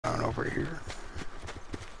over here.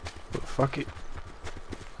 But fuck it.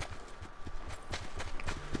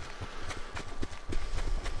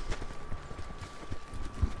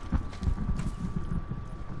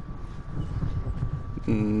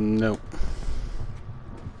 Nope.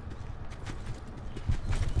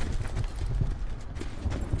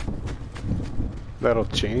 That'll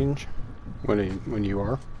change when you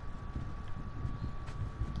are.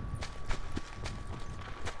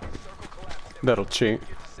 That'll change.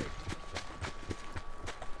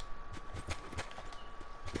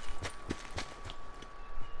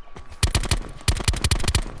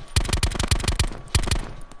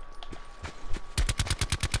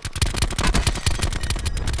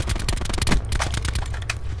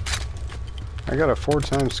 I got a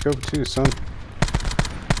 4x scope too, son.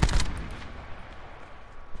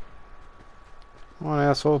 Come on,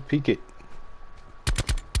 asshole, peek it.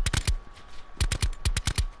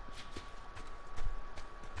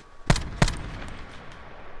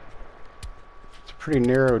 It's a pretty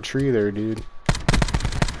narrow tree there, dude.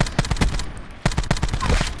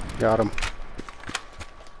 Got him.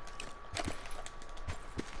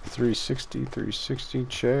 360,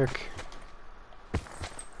 check.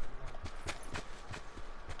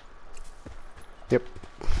 Yep.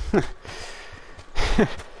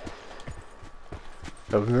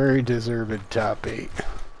 A very deserved top 8.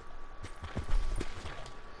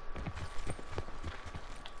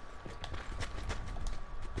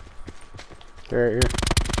 They're right here.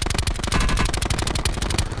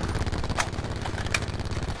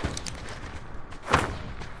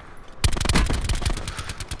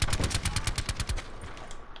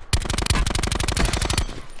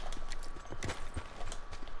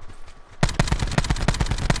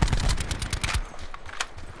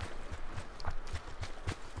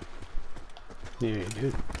 Yeah, you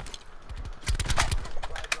did.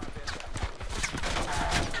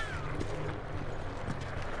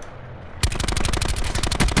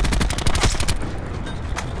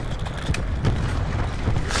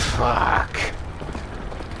 Fuck.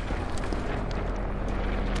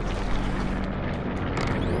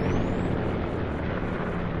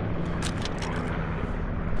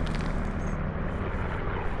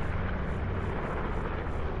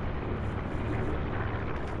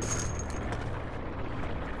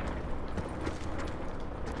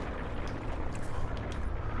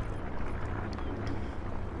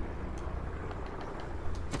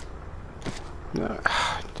 No,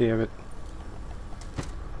 damn it.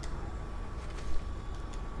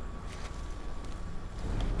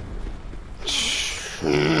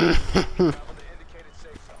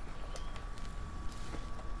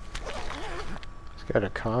 He's got a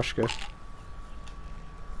Koshka.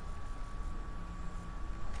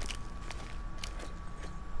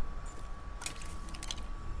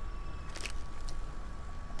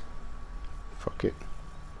 Fuck it.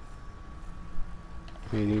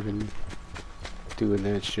 Ain't even doing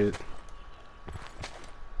that shit.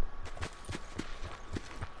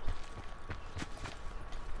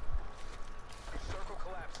 Circle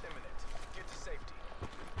collapse imminent. Get to safety.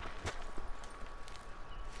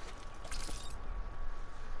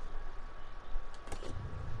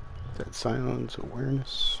 That silence,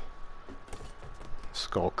 awareness,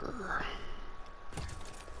 skulker.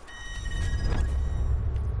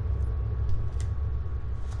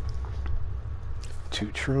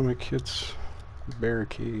 Two trauma kits,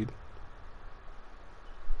 barricade.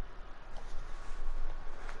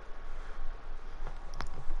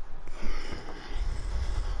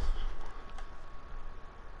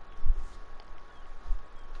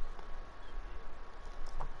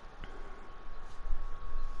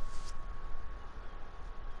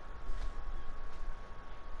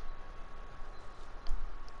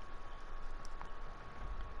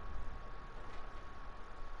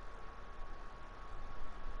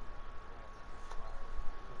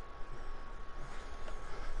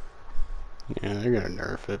 Yeah, they're gonna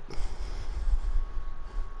nerf it.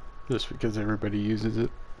 Just because everybody uses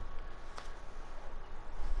it.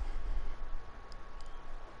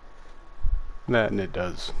 That and it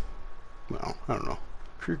does. Well, I don't know.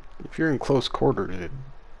 If you're in close quarters, it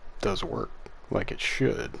does work like it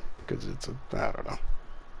should. Because it's a, I don't know.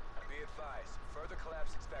 Be advised, further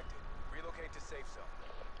collapse expected. Relocate to safe zone.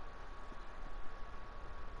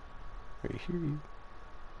 I hear you.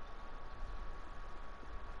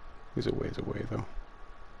 He's a ways away though.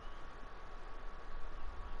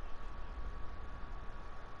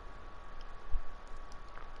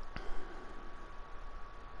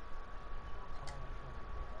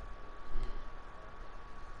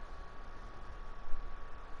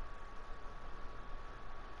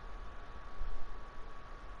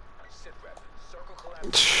 Sit rep. Circle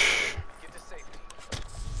collapse.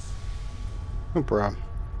 No problem.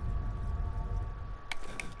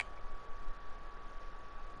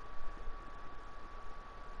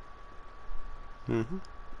 Mm-hmm.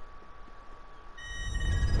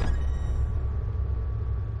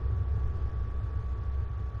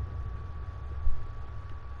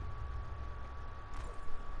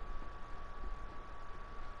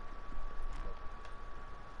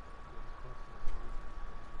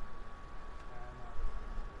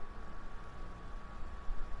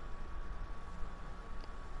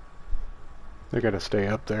 They gotta stay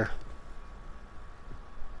up there.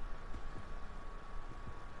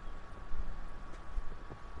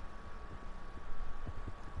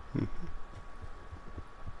 Mm-hmm.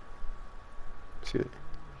 See it?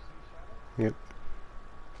 Yep.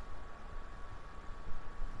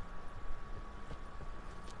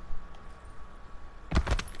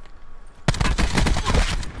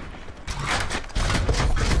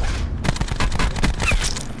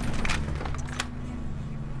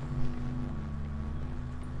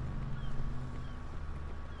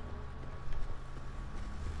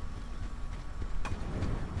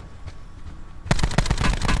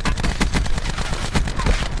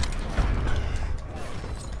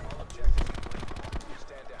 All objectives complete.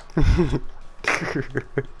 Stand down.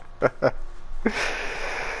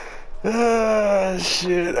 Ah,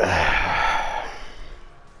 shit.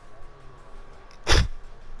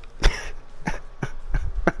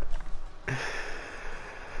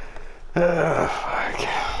 Ah, fuck.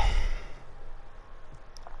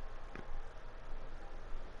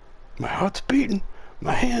 My heart's beating,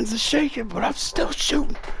 my hands are shaking, but I'm still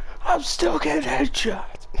shooting. I'm still getting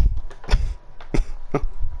headshots.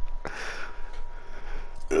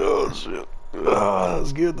 Oh, shit. Oh, that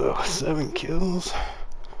was good, though. 7 kills.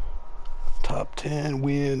 Top 10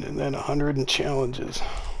 win, and then 100 in challenges.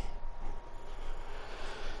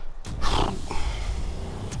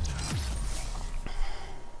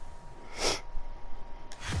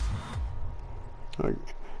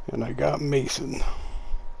 And I got Mason.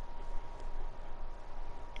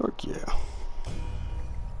 Fuck yeah.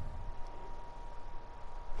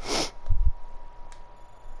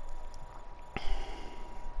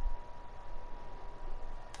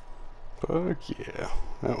 Fuck yeah.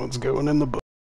 That one's going in the book.